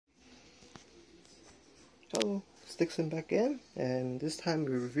Hello, Stixon back in, and this time a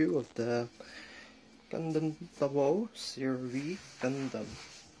review of the Gundam 00 Seravee Gundam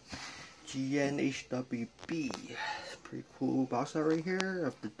GN008GNHW. Pretty cool box art right here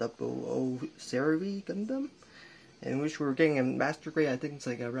of the 00 Seravee Gundam, in which we're getting a master grade. I think it's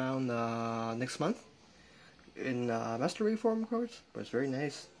like around next month in master grade form, of course, but it's very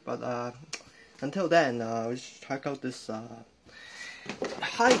nice. But until then, let's check out this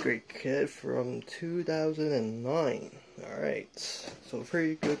high grade kit from 2009. Alright, so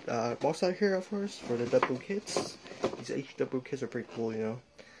pretty good box art here, of course, for the double kits. These HGOO kits are pretty cool, you know.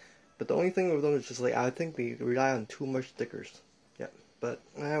 But the only thing with them is just like, I think they rely on too much stickers. Yeah, but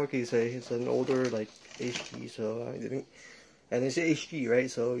what can you say? It's an older like HG, so I think, and it's HG, right?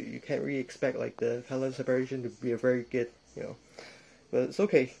 So you can't really expect like the color separation to be a very good, you know. But it's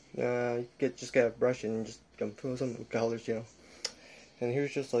okay. Just get a brush and just fill some colors, you know. And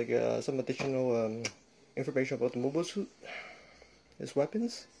here's just like some additional information about the mobile suit, his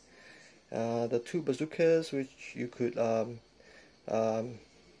weapons, the two bazookas, which you could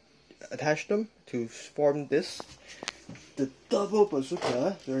attach them to form this, the double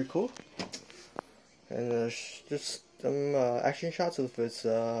bazooka. Very cool. And just some action shots of its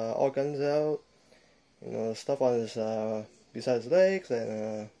all guns out, you know, stuff on his beside his legs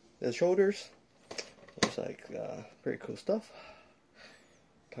and his shoulders. It's like pretty cool stuff.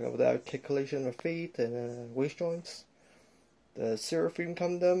 Talking about the articulation of feet and waist joints. The Seravee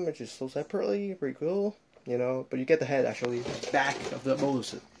Gundam, which is sold separately, pretty cool, you know. But you get the head actually back of the mobile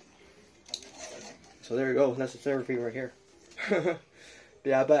suit. So there you go. That's the Seravee right here.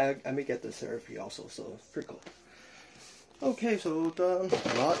 Yeah, but I may get the Seravee also, so it's pretty cool. Okay, so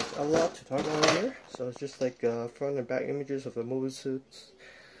a lot to talk about here. So it's just like front and back images of the mobile suits.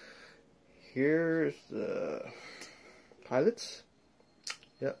 Here's the pilots.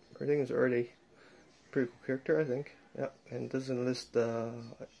 Yep, everything is already pretty cool character, I think. Yep, and it doesn't list the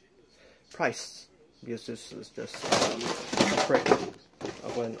price because this is just a print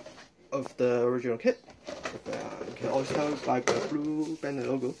of the original kit. You can always tell by the blue banded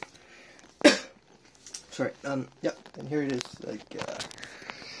logo. Sorry. Yep, and here it is. Like,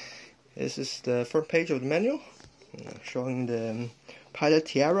 this is the front page of the manual, showing the pilot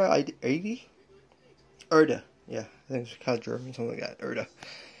Tiara 80. Erda. Yeah, I think it's kind of German, something like that. Erda.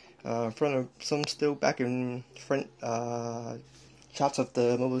 In front of some still back in front shots of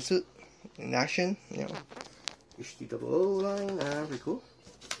the mobile suit in action. You know, HGOO line. Pretty cool.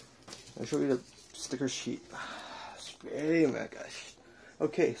 I'll show you the sticker sheet. Oh my gosh.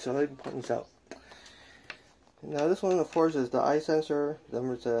 Okay, so let me point this out. Now this one, of course, is the eye sensor. Then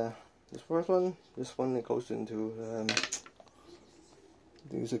there's this first one. This one it goes into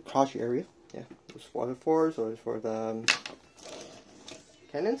there's a crotch area. Yeah, it's for the force, or it's for the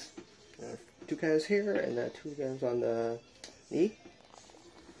cannons. Two cannons here, and two cannons on the knee.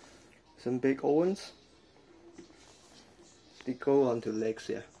 Some big old ones. They go onto the legs,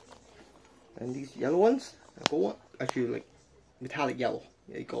 yeah. And these yellow ones go on, actually like metallic yellow.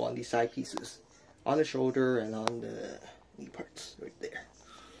 They go on these side pieces, on the shoulder and on the knee parts right there.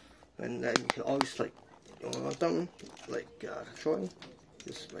 And then you can always like, you don't want them like showing.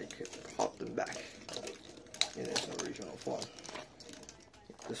 Just like pop them back in its original form.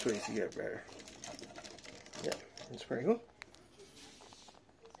 This way you get better. Yeah, it's pretty cool.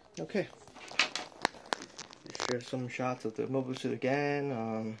 Okay. Let's share some shots of the mobile suit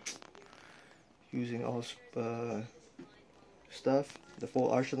again. Using all stuff, the full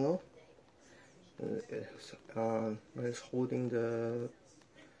arsenal. It's holding the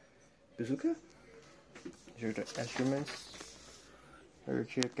bazooka. These are the instruments. Or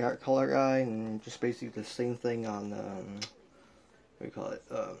color guy, and just basically the same thing on what do you call it?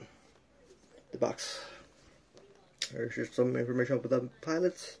 The box. There's just some information about the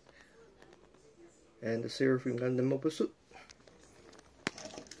pilots and the Seravee Gundam mobile suit.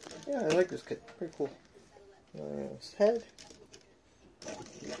 Yeah, I like this kit. Pretty cool. His head.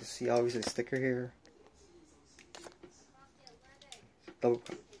 You can see obviously a sticker here. Double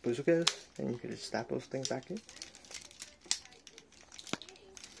bazookas, and you can just snap those things back in.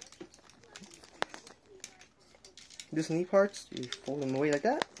 These knee parts, you fold them away like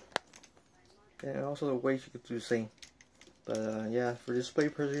that, and also the waist you could do the same. But yeah, for display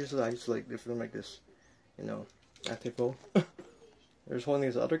purposes, I just like lift them like this, you know, tactical. There's one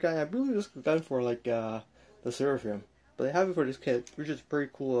thing, the other guy I really just done for like the Seravee, but they have it for this kit, which is a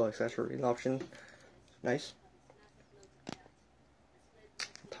pretty cool accessory and option. Nice.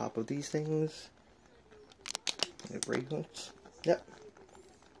 Top of these things, the brake hooks. Yep.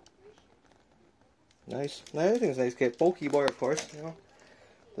 Nice. Now everything's nice. Get bulky boy, of course. You know,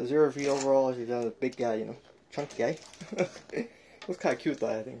 The Seravee overall is a big guy, you know, chunky guy. Looks kind of cute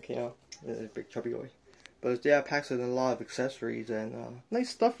though, I think, you know, the big chubby boy. But yeah, it packs with a lot of accessories and nice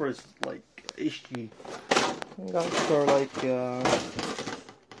stuff for its like HG. Got for like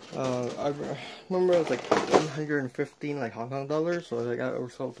I remember it was like 115 like Hong Kong dollars, so I got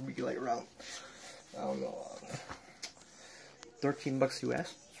it sold to be like around, I don't know, 13 bucks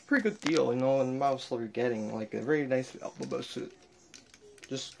US. It's a pretty good deal, you know, and the model you're getting like a very nice alpha suit.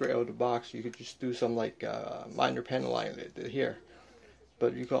 Just straight out of the box. You could just do some like minor panel line here,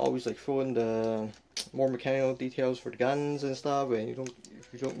 but you can always like throw in the more mechanical details for the guns and stuff. And if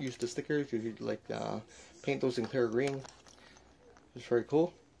you don't use the stickers, you could like paint those in clear green. It's very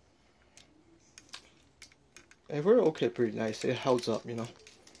cool. And we're okay, pretty nice. It holds up, you know.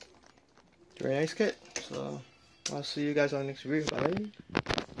 Very nice kit. So I'll see you guys on the next video. Bye.